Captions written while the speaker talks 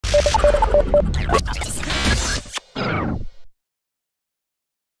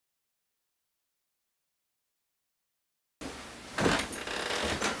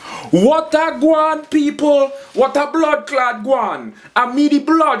What a guan, people? What a blood clot guan? I me the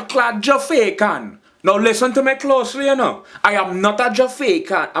blood clot Jafaican. Now listen to me closely, you know. I am not a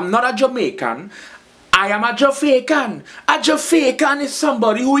Jafaican. I'm not a Jamaican. I am a Jafaican. A Jafaican is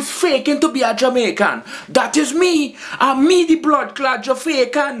somebody who is faking to be a Jamaican. That is me. I'm me the blood clot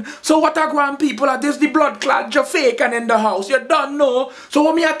Jafaican. So what a guan, people? Are this the blood clot Jafaican in the house? You don't know. So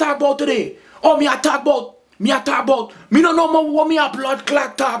what me I talk about today? Oh, me I talk about. Me don't know what me a blood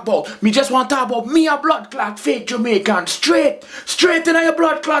clot talk about. Me just want to talk about me a blood clot fake Jamaican. Straight in your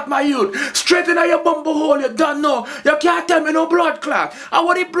blood clot, my youth. Straight in your bumble hole, you don't know. You can't tell me no blood clot. And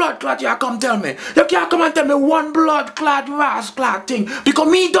what the blood clot you come tell me? You can't come and tell me one blood clot, ras clot thing. Because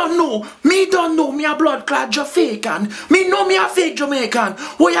me don't know. Me don't know me a blood clot Jafaican. Me know me a fake Jamaican.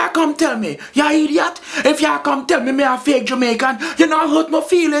 What you come tell me? You idiot? If you come tell me a fake Jamaican, you not hurt my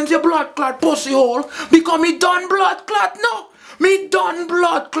feelings, you blood clot pussy hole. Because me done blood clot, no. Me done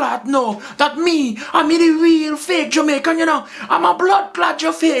blood clot, no. That me, I'm the real fake Jamaican, you know. I'm a blood clot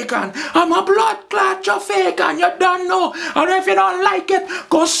Jafaican. I'm a blood clot Jafaican, you don't know. And if you don't like it,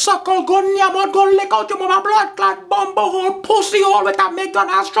 go suckle, go nyam out, go lick out your mama blood clot bumbo hole, pussy hole with a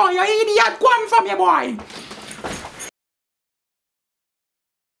McDonald's straw, you idiot. Go on from your boy.